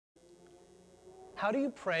How do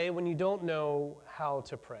you pray when you don't know how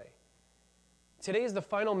to pray? Today is the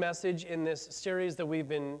final message in this series that we've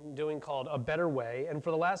been doing called A Better Way. And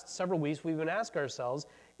for the last several weeks, we've been asking ourselves,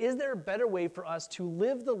 is there a better way for us to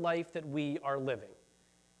live the life that we are living?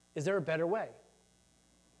 Is there a better way?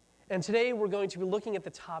 And today we're going to be looking at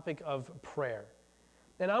the topic of prayer.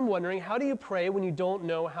 And I'm wondering, how do you pray when you don't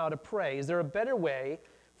know how to pray? Is there a better way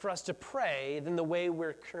for us to pray than the way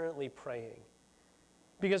we're currently praying?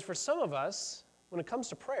 Because for some of us, when it comes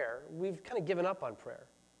to prayer, we've kind of given up on prayer.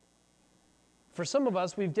 For some of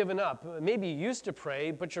us, we've given up. Maybe you used to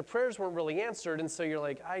pray, but your prayers weren't really answered, and so you're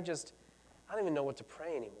like, I don't even know what to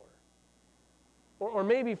pray anymore. Or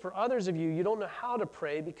maybe for others of you, you don't know how to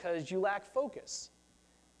pray because you lack focus.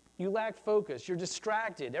 You lack focus. You're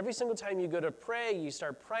distracted. Every single time you go to pray, you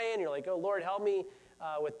start praying. You're like, oh, Lord, help me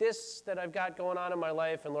with this that I've got going on in my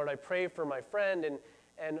life. And Lord, I pray for my friend.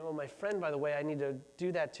 And oh, my friend, by the way, I need to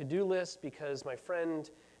do that to-do list because my friend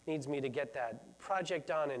needs me to get that project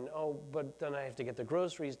done, and but then I have to get the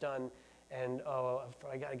groceries done, and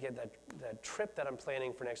I got to get that trip that I'm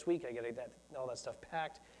planning for next week. I got to get all that stuff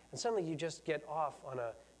packed, and suddenly you just get off on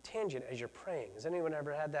a tangent as you're praying. Has anyone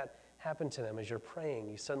ever had that happen to them as you're praying?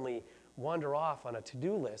 You suddenly wander off on a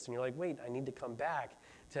to-do list, and you're like, wait, I need to come back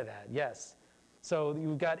to that. Yes. So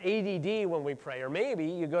you've got ADD when we pray, or maybe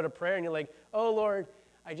you go to prayer and you're like, oh, Lord,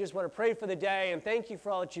 I just want to pray for the day, and thank you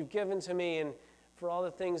for all that you've given to me, and for all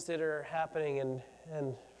the things that are happening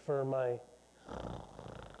and for my,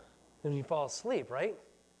 and you fall asleep, right?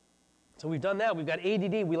 So we've done that. We've got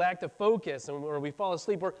ADD. We lack the focus, or we fall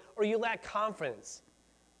asleep, or you lack confidence.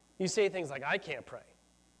 You say things like, I can't pray.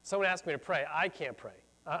 Someone asked me to pray. I can't pray.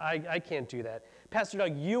 I can't do that. Pastor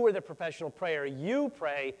Doug, you are the professional prayer. You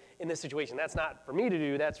pray in this situation. That's not for me to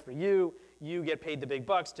do. That's for you. You get paid the big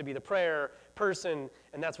bucks to be the prayer person,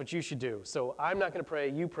 and that's what you should do. So I'm not going to pray.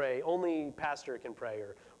 You pray. Only pastor can pray,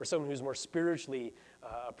 or someone who's more spiritually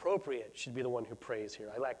appropriate should be the one who prays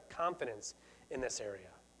here. I lack confidence in this area.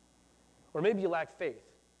 Or maybe you lack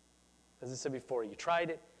faith. As I said before, you tried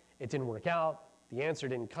it. It didn't work out. The answer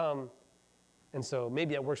didn't come. And so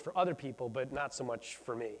maybe it works for other people, but not so much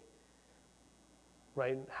for me.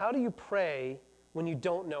 Right? How do you pray when you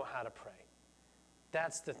don't know how to pray?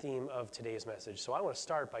 That's the theme of today's message. So I want to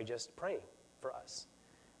start by just praying for us.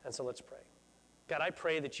 And so let's pray. God, I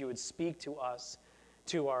pray that you would speak to us,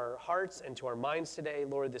 to our hearts and to our minds today.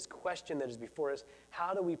 Lord, this question that is before us,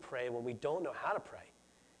 how do we pray when we don't know how to pray?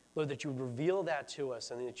 Lord, that you would reveal that to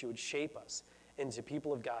us and that you would shape us into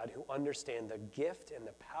people of God who understand the gift and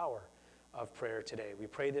the power of prayer today. We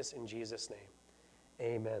pray this in Jesus' name.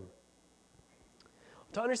 Amen.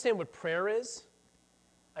 To understand what prayer is,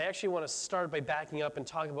 I actually want to start by backing up and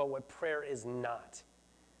talking about what prayer is not.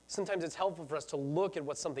 Sometimes it's helpful for us to look at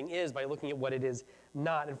what something is by looking at what it is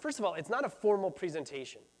not. And first of all, it's not a formal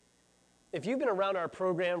presentation. If you've been around our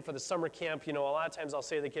program for the summer camp, a lot of times I'll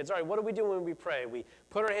say to the kids, all right, what do we do when we pray? We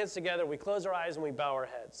put our hands together, we close our eyes, and we bow our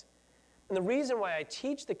heads. And the reason why I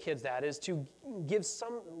teach the kids that is to give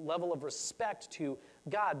some level of respect to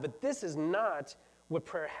God. But this is not what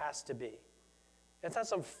prayer has to be. It's not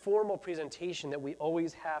some formal presentation that we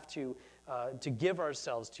always have to give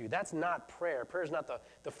ourselves to. That's not prayer. Prayer is not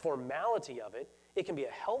the formality of it. It can be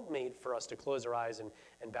a helpmate for us to close our eyes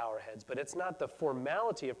and bow our heads, but it's not the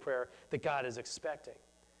formality of prayer that God is expecting.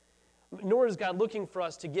 Nor is God looking for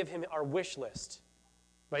us to give him our wish list.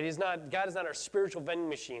 Right? God is not our spiritual vending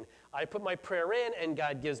machine. I put my prayer in and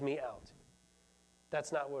God gives me out.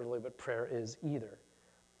 That's not really what prayer is either.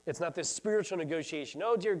 It's not this spiritual negotiation.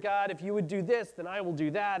 Oh, dear God, if you would do this, then I will do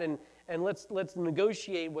that. And let's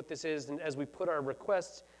negotiate what this is as we put our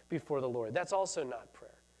requests before the Lord. That's also not prayer.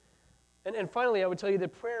 And finally, I would tell you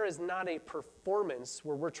that prayer is not a performance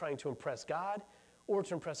where we're trying to impress God or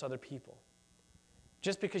to impress other people.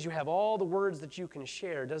 Just because you have all the words that you can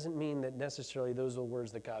share doesn't mean that necessarily those are the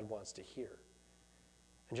words that God wants to hear.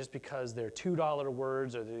 And just because they're $2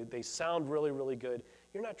 words or they sound really, really good,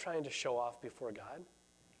 you're not trying to show off before God.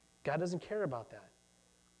 God doesn't care about that.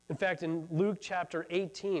 In fact, in Luke chapter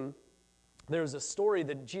 18, there's a story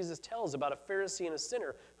that Jesus tells about a Pharisee and a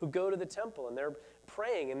sinner who go to the temple, and they're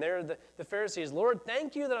praying, and the Pharisees, Lord,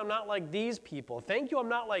 thank you that I'm not like these people. Thank you I'm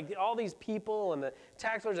not like all these people and the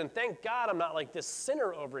tax collectors, and thank God I'm not like this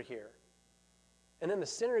sinner over here. And then the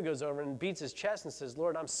sinner goes over and beats his chest and says,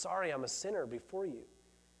 Lord, I'm sorry I'm a sinner before you.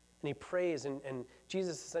 And he prays, and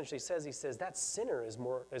Jesus essentially says, that sinner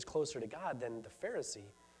is closer to God than the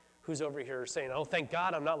Pharisee who's over here saying, oh, thank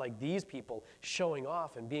God I'm not like these people, showing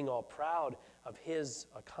off and being all proud of his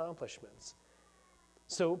accomplishments.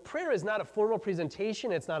 So prayer is not a formal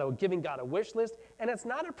presentation, it's not a giving God a wish list, and it's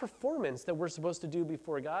not a performance that we're supposed to do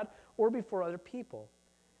before God or before other people.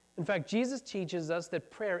 In fact, Jesus teaches us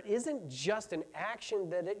that prayer isn't just an action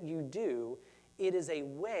that you do, it is a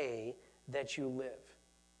way that you live.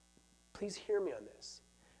 Please hear me on this.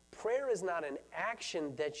 Prayer is not an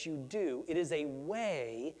action that you do, it is a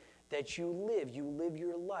way that you live. You live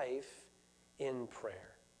your life in prayer.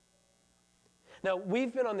 Now,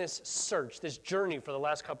 we've been on this search, this journey for the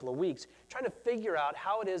last couple of weeks, trying to figure out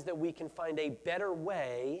how it is that we can find a better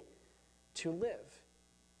way to live.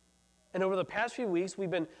 And over the past few weeks, we've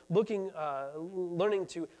been learning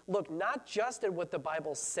to look not just at what the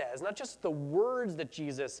Bible says, not just the words that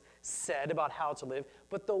Jesus said about how to live,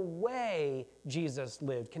 but the way Jesus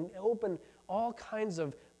lived can open all kinds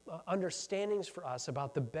of understandings for us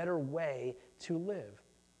about the better way to live.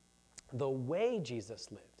 The way Jesus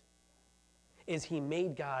lived is he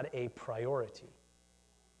made God a priority.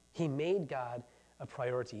 He made God a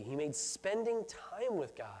priority. He made spending time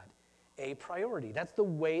with God a priority. That's the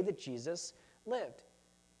way that Jesus lived.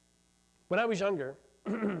 When I was younger,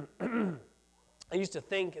 I used to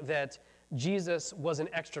think that Jesus was an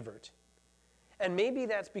extrovert. And maybe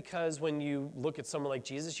that's because when you look at someone like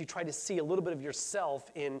Jesus, you try to see a little bit of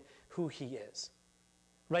yourself in who he is.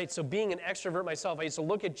 Right? So being an extrovert myself, I used to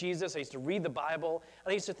look at Jesus, I used to read the Bible,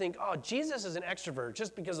 and I used to think, oh, Jesus is an extrovert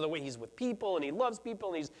just because of the way he's with people, and he loves people,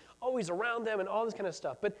 and he's always around them, and all this kind of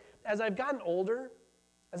stuff. But as I've gotten older,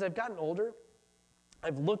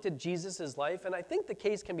 I've looked at Jesus' life, and I think the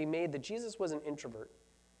case can be made that Jesus was an introvert.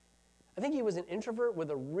 I think he was an introvert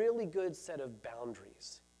with a really good set of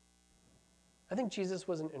boundaries. I think Jesus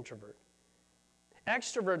was an introvert.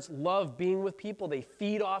 Extroverts love being with people. They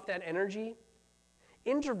feed off that energy.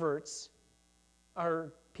 Introverts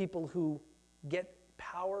are people who get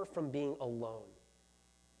power from being alone.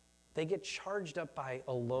 They get charged up by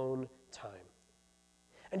alone time.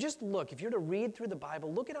 And just look, if you're to read through the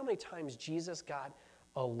Bible, look at how many times Jesus got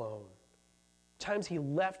alone. Times he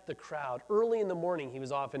left the crowd. Early in the morning, he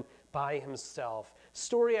was often by himself.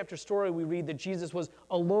 Story after story, we read that Jesus was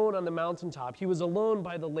alone on the mountaintop. He was alone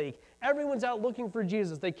by the lake. Everyone's out looking for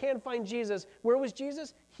Jesus. They can't find Jesus. Where was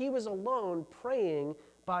Jesus? He was alone praying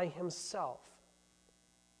by himself.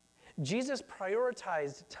 Jesus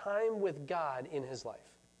prioritized time with God in his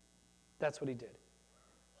life. That's what he did.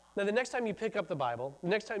 Now, the next time you pick up the Bible, the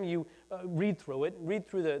next time you read through it, read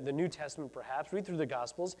through the New Testament perhaps, read through the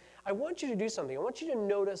Gospels, I want you to do something. I want you to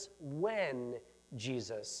notice when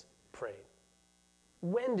Jesus prayed.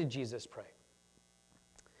 When did Jesus pray?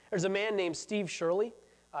 There's a man named Steve Shirley.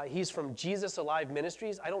 He's from Jesus Alive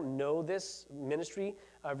Ministries. I don't know this ministry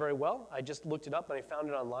very well. I just looked it up and I found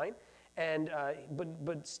it online.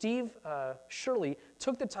 But Steve Shirley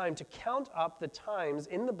took the time to count up the times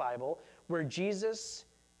in the Bible where Jesus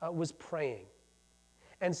was praying.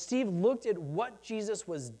 And Steve looked at what Jesus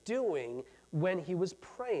was doing when he was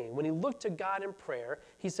praying. When he looked to God in prayer,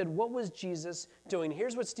 he said, what was Jesus doing?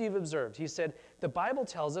 Here's what Steve observed. He said, the Bible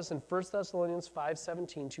tells us in 1 Thessalonians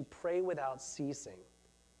 5:17 to pray without ceasing.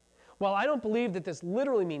 While I don't believe that this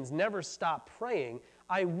literally means never stop praying,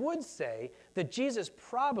 I would say that Jesus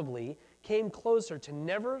probably came closer to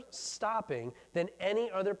never stopping than any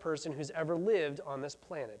other person who's ever lived on this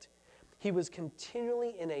planet. He was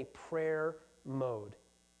continually in a prayer mode.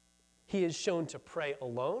 He is shown to pray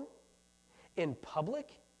alone, in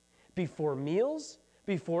public, before meals,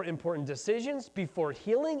 before important decisions, before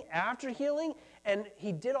healing, after healing, and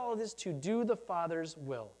he did all of this to do the Father's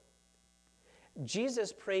will.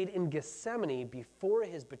 Jesus prayed in Gethsemane before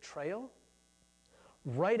his betrayal,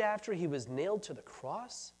 right after he was nailed to the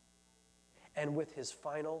cross, and with his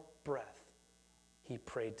final breath, he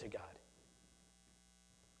prayed to God.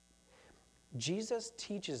 Jesus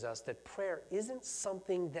teaches us that prayer isn't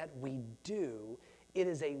something that we do, it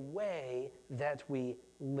is a way that we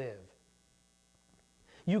live.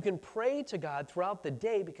 You can pray to God throughout the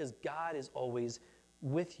day because God is always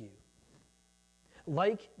with you.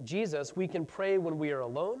 Like Jesus, we can pray when we are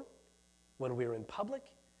alone, when we are in public.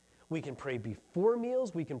 We can pray before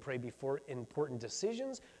meals. We can pray before important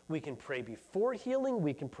decisions. We can pray before healing.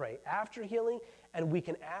 We can pray after healing. And we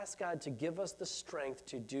can ask God to give us the strength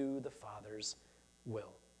to do the Father's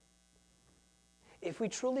will. If we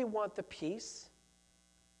truly want the peace,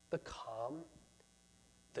 the calm,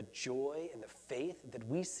 the joy, and the faith that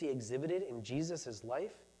we see exhibited in Jesus'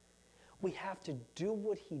 life, we have to do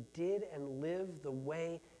what he did and live the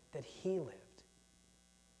way that he lived.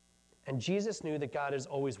 And Jesus knew that God is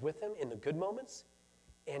always with him in the good moments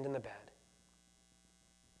and in the bad.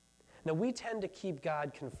 Now, we tend to keep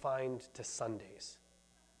God confined to Sundays.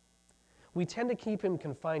 We tend to keep him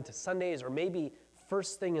confined to Sundays or maybe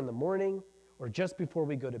first thing in the morning or just before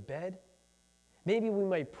we go to bed. Maybe we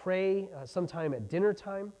might pray sometime at dinner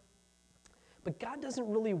time. But God doesn't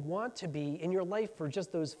really want to be in your life for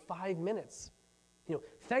just those 5 minutes.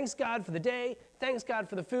 Thanks God for the day. Thanks God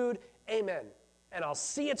for the food. Amen. And I'll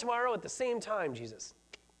see you tomorrow at the same time, Jesus.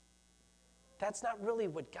 That's not really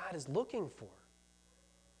what God is looking for.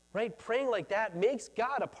 Right? Praying like that makes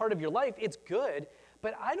God a part of your life. It's good,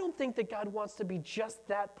 but I don't think that God wants to be just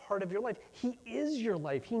that part of your life. He is your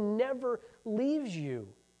life. He never leaves you.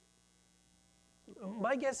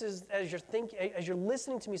 My guess is as you're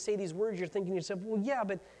listening to me say these words, you're thinking to yourself, well, yeah,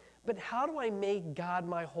 but how do I make God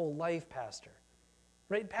my whole life, Pastor?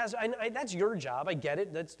 Right, Pastor, that's your job. I get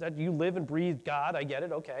it. That you live and breathe God. I get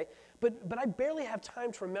it. Okay. But I barely have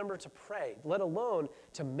time to remember to pray, let alone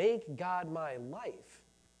to make God my life.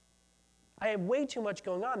 I have way too much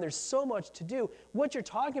going on. There's so much to do. What you're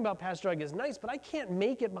talking about, Pastor Doug, is nice, but I can't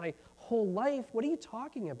make it my whole life. What are you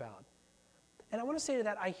talking about? And I want to say to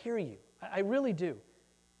that, I hear you. I really do.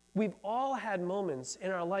 We've all had moments in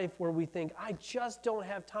our life where we think, I just don't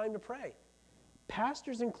have time to pray.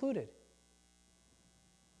 Pastors included.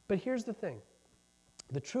 But here's the thing.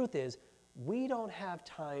 The truth is, we don't have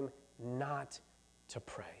time not to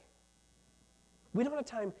pray. We don't have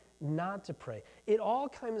time not to pray. It all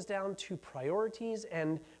comes down to priorities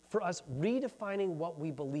and for us redefining what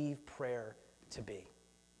we believe prayer to be.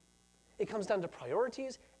 It comes down to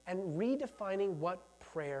priorities and redefining what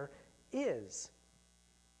prayer is.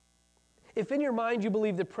 If in your mind you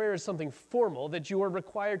believe that prayer is something formal, that you are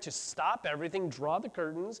required to stop everything, draw the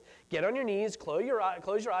curtains, get on your knees, close your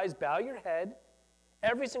eyes, bow your head,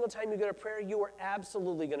 every single time you go to prayer, you are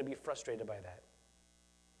absolutely going to be frustrated by that.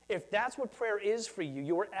 If that's what prayer is for you,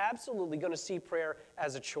 you are absolutely going to see prayer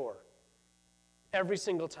as a chore every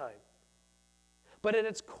single time. But at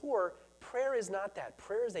its core, prayer is not that.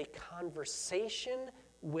 Prayer is a conversation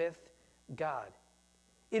with God.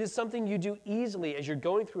 It is something you do easily as you're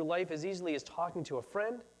going through life, as easily as talking to a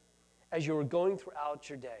friend, as you're going throughout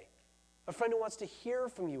your day. A friend who wants to hear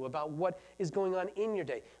from you about what is going on in your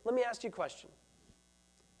day. Let me ask you a question.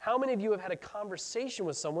 How many of you have had a conversation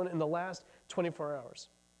with someone in the last 24 hours?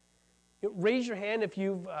 Raise your hand if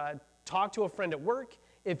you've talked to a friend at work,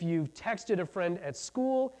 if you've texted a friend at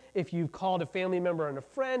school, if you've called a family member and a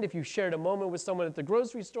friend, if you've shared a moment with someone at the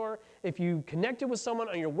grocery store, if you connected with someone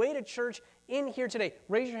on your way to church in here today.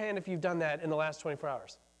 Raise your hand if you've done that in the last 24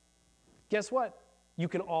 hours. Guess what? You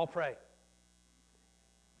can all pray.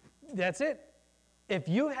 That's it. If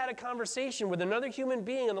you had a conversation with another human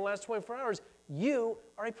being in the last 24 hours, you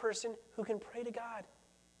are a person who can pray to God.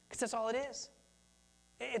 Because that's all it is.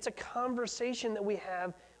 It's a conversation that we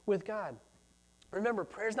have with God. Remember,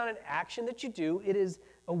 prayer is not an action that you do. It is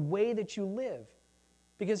a way that you live.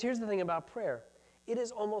 Because here's the thing about prayer. It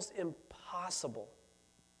is almost impossible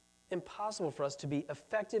for us to be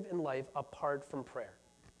effective in life apart from prayer.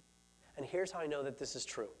 And here's how I know that this is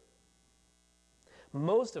true.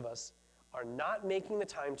 Most of us are not making the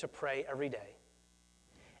time to pray every day.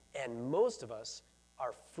 And most of us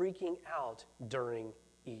are freaking out during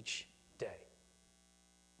each day.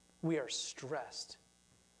 We are stressed.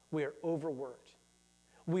 We are overworked.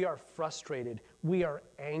 We are frustrated. We are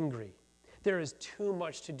angry. There is too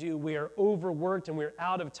much to do. We are overworked and we're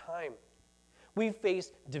out of time. We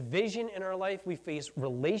face division in our life. We face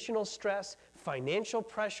relational stress, financial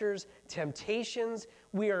pressures, temptations.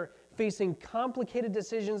 We are facing complicated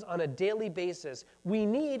decisions on a daily basis. We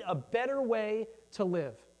need a better way to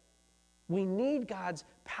live. We need God's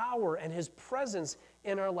power and His presence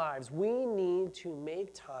in our lives. We need to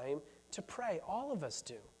make time to pray. All of us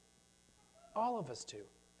do. All of us do.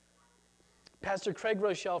 Pastor Craig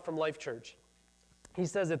Rochelle from Life Church, he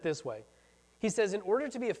says it this way. He says, in order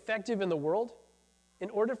to be effective in the world, we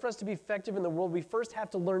first have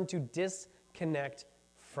to learn to disconnect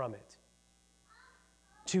from it.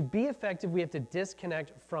 To be effective, we have to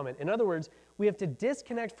disconnect from it. In other words, we have to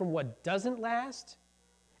disconnect from what doesn't last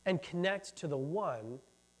and connect to the one,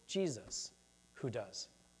 Jesus, who does.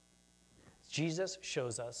 Jesus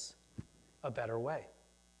shows us a better way.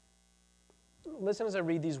 Listen as I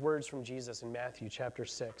read these words from Jesus in Matthew chapter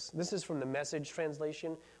 6. This is from the Message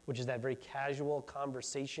translation, which is that very casual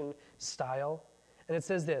conversation style. And it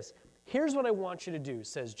says this, here's what I want you to do,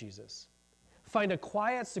 says Jesus. Find a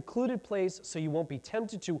quiet, secluded place so you won't be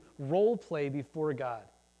tempted to role play before God.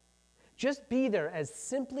 Just be there as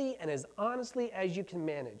simply and as honestly as you can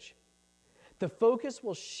manage. The focus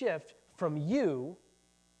will shift from you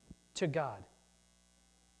to God.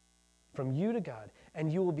 From you to God,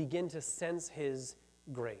 and you will begin to sense His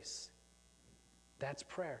grace. That's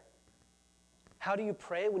prayer. How do you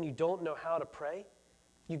pray when you don't know how to pray?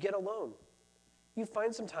 You get alone. You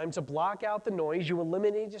find some time to block out the noise. You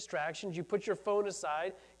eliminate distractions. You put your phone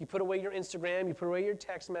aside. You put away your Instagram. You put away your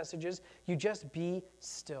text messages. You just be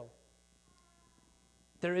still.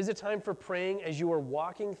 There is a time for praying as you are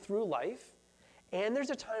walking through life, and there's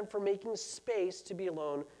a time for making space to be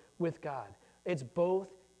alone with God. It's both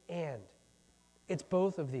and. It's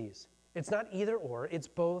both of these. It's not either or, it's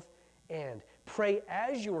both and. Pray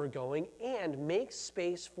as you are going and make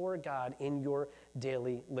space for God in your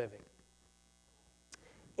daily living.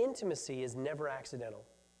 Intimacy is never accidental.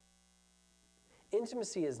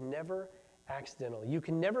 Intimacy is never accidental. You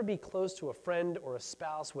can never be close to a friend or a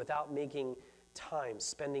spouse without making time,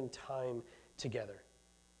 spending time together.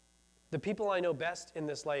 The people I know best in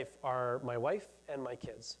this life are my wife and my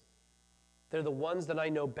kids. They're the ones that I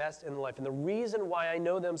know best in life. And the reason why I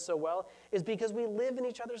know them so well is because we live in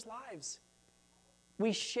each other's lives.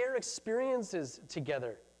 We share experiences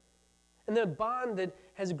together. And the bond that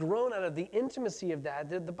has grown out of the intimacy of that,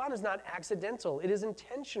 the bond is not accidental. It is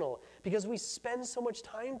intentional because we spend so much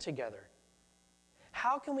time together.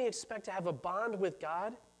 How can we expect to have a bond with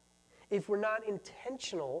God if we're not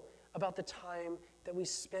intentional about the time that we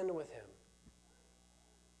spend with Him?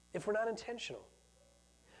 If we're not intentional.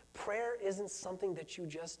 Prayer isn't something that you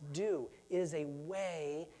just do. It is a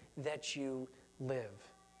way that you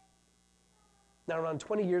live. Now, around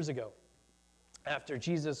 20 years ago, after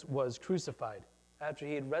Jesus was crucified, after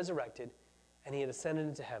He had resurrected and He had ascended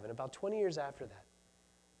into heaven, about 20 years after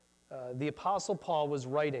that, the Apostle Paul was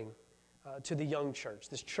writing to the young church,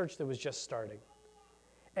 this church that was just starting.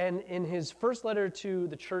 And in his first letter to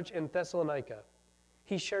the church in Thessalonica,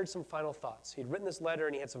 he shared some final thoughts. He'd written this letter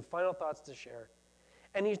and he had some final thoughts to share.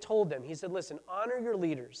 And he told them, he said, listen, honor your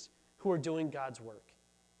leaders who are doing God's work.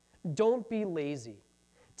 Don't be lazy.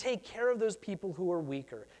 Take care of those people who are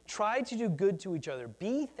weaker. Try to do good to each other.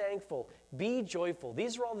 Be thankful. Be joyful.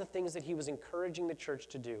 These are all the things that he was encouraging the church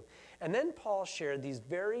to do. And then Paul shared these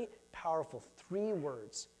very powerful 3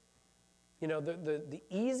 words. You know, the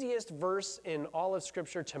easiest verse in all of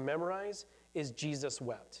Scripture to memorize is Jesus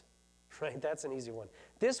wept. Right? That's an easy one.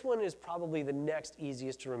 This one is probably the next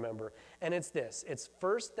easiest to remember. And it's this. It's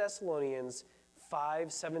 1 Thessalonians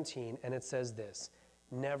 5:17, and it says this: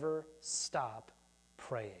 never stop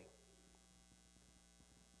praying.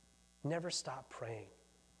 Never stop praying.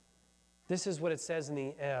 This is what it says in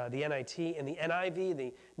the NIT. In the NIV,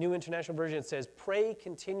 the New International Version, it says, pray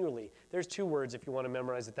continually. There's 2 words if you want to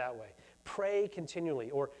memorize it that way. Pray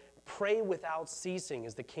continually, or pray without ceasing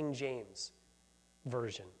is the King James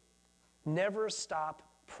Version. Never stop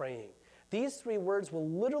praying. These 3 words will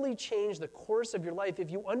literally change the course of your life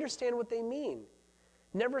if you understand what they mean.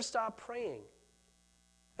 Never stop praying.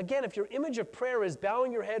 Again, if your image of prayer is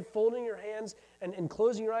bowing your head, folding your hands, and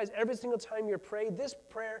closing your eyes every single time you pray, this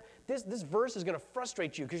verse is going to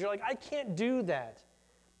frustrate you because you're like, I can't do that.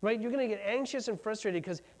 Right? You're going to get anxious and frustrated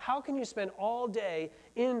because how can you spend all day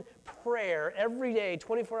in prayer every day,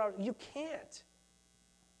 24 hours? You can't.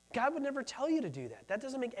 God would never tell you to do that. That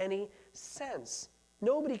doesn't make any sense.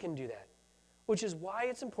 Nobody can do that. Which is why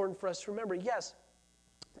it's important for us to remember, yes,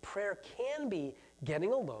 prayer can be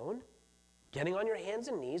getting alone, getting on your hands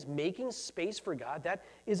and knees, making space for God. That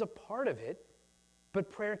is a part of it. But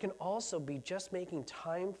prayer can also be just making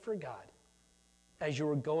time for God as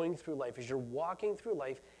you're going through life, as you're walking through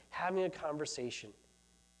life, having a conversation,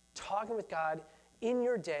 talking with God in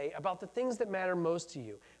your day about the things that matter most to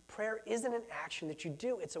you. Prayer isn't an action that you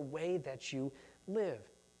do. It's a way that you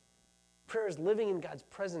live. Prayer is living in God's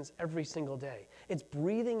presence every single day. It's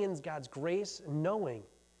breathing in God's grace, knowing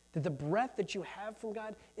that the breath that you have from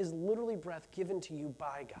God is literally breath given to you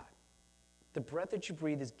by God. The breath that you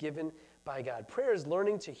breathe is given by God. Prayer is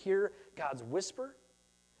learning to hear God's whisper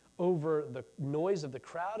over the noise of the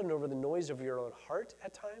crowd and over the noise of your own heart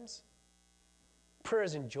at times. Prayer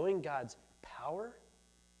is enjoying God's power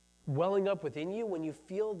welling up within you when you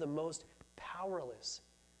feel the most powerless,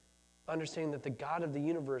 understanding that the God of the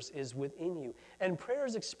universe is within you. And prayer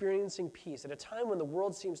is experiencing peace at a time when the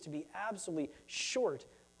world seems to be absolutely short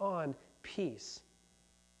on peace.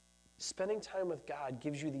 Spending time with God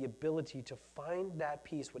gives you the ability to find that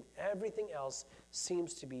peace when everything else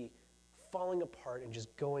seems to be falling apart and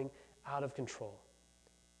just going out of control.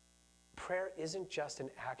 Prayer isn't just an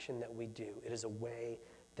action that we do. It is a way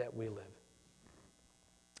that we live.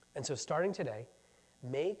 And so starting today,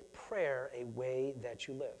 make prayer a way that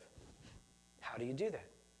you live. How do you do that?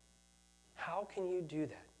 How can you do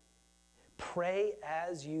that? Pray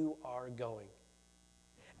as you are going.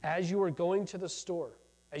 As you are going to the store,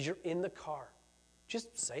 as you're in the car,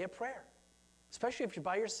 just say a prayer, especially if you're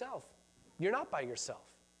by yourself. You're not by yourself.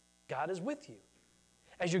 God is with you.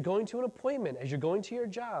 as you're going to an appointment, as you're going to your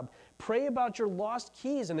job. Pray about your lost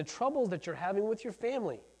keys and the troubles that you're having with your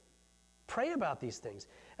family. Pray about these things.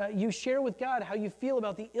 You share with God how you feel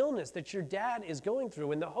about the illness that your dad is going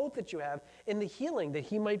through and the hope that you have in the healing that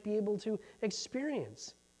he might be able to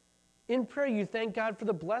experience. In prayer, you thank God for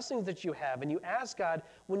the blessings that you have, and you ask God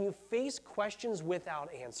when you face questions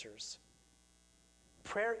without answers.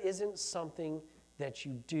 Prayer isn't something that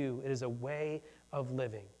you do. It is a way of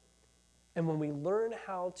living. And when we learn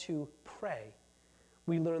how to pray,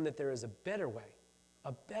 we learn that there is a better way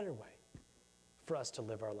for us to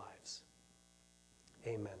live our lives.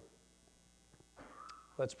 Amen.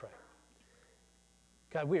 Let's pray.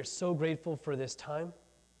 God, we are so grateful for this time.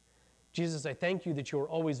 Jesus, I thank you that you are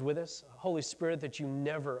always with us. Holy Spirit, that you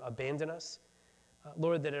never abandon us.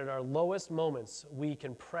 Lord, that at our lowest moments we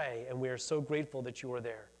can pray, and we are so grateful that you are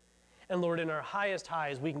there. And Lord, in our highest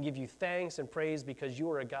highs, we can give you thanks and praise because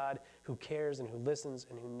you are a God who cares and who listens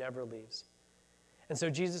and who never leaves. And so,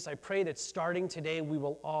 Jesus, I pray that starting today, we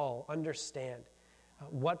will all understand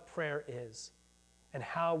what prayer is and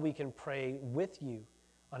how we can pray with you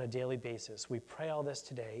on a daily basis. We pray all this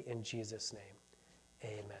today in Jesus' name.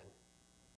 Amen.